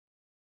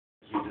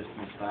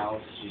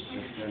spouse. She's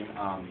just been,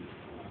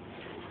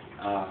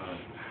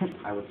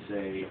 I would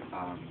say,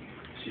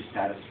 she's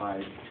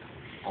satisfied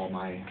all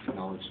my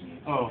knowledge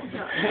needs. Oh.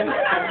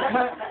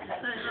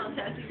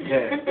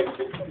 Okay.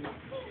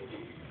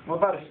 I'm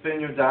about to spin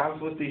your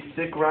dimes with these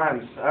sick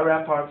rhymes. I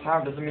rap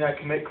part-time, doesn't mean I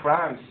commit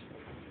crimes.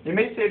 You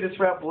may say this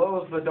rap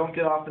blows, but don't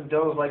get off and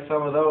doze like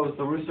some of those.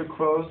 The rooster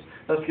crows.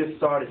 Let's get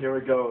started. Here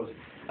it goes.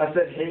 I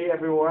said, hey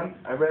everyone,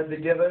 I read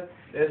together.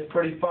 It's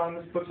pretty fun.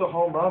 This book's a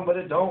home run, but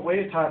it don't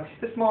waste time.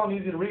 It's small and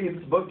easy to read.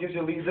 This book gives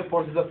you leads, it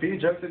forces a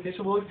feed. Your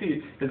expectation will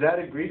exceed. Does that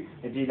agree?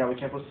 Indeed, now we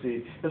can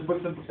proceed. This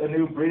book's a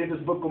new breed.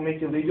 This book will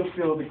make you lead. You'll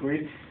feel the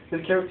greed. The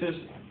character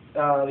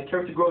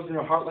grows in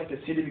your heart like a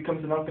seed. It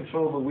becomes an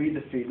uncontrollable weed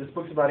to feed. This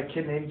book's about a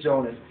kid named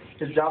Jonas.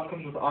 His job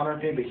comes with honor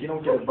and fame, but he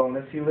don't get a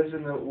bonus. He lives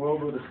in a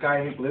world where the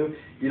sky ain't blue.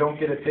 You don't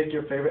get to pick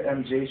your favorite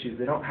MJ shoes.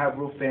 They don't have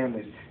real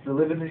families. They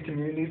live in these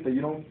communities, but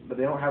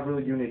they don't have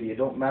real unity. It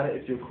don't matter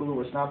if you're cool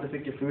or snob to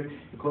pick your food,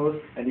 your clothes,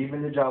 and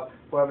even your job.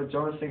 However,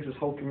 Jonas thinks this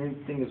whole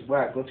community thing is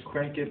whack. Let's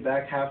crank it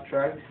back half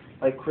track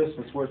like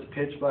Christmas, where it's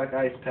pitch black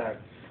ice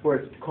pack, where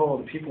it's cold,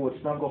 the people would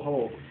snuggle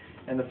hold,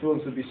 and the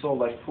feelings would be sold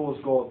like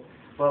fool's gold.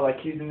 But like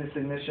he's in this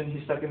ignition,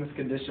 he's stuck in this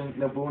condition,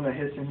 no boon or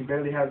hissing, he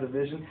barely has a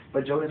vision.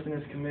 But Jonas in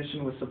his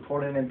commission with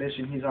support and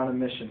ambition, he's on a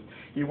mission.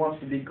 He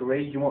wants to be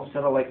great, he won't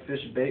settle like fish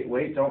bait.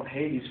 Wait, don't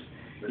hate,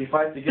 he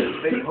fights to get his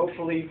fate.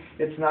 Hopefully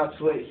it's not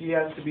too late. He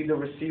has to be the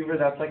receiver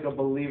that's like a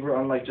believer,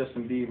 unlike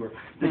Justin Bieber.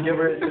 The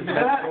giver is his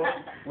mentor,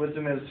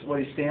 wisdom is what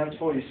he stands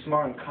for. He's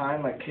smart and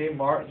kind like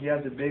Kmart, he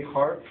has a big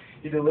heart.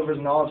 He delivers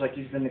knowledge like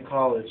he's been to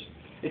college.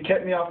 It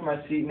kept me off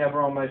my seat,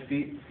 never on my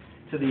feet,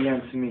 to the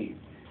end to meet.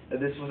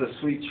 This was a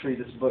sweet treat.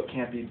 This book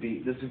can't be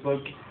beat. This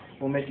book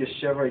will make you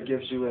shiver. It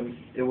gives you,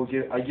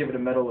 I give it a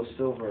medal of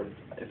silver.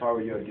 If I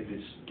were you, I'd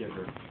give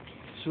her.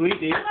 Sweet.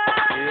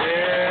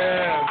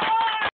 Yeah.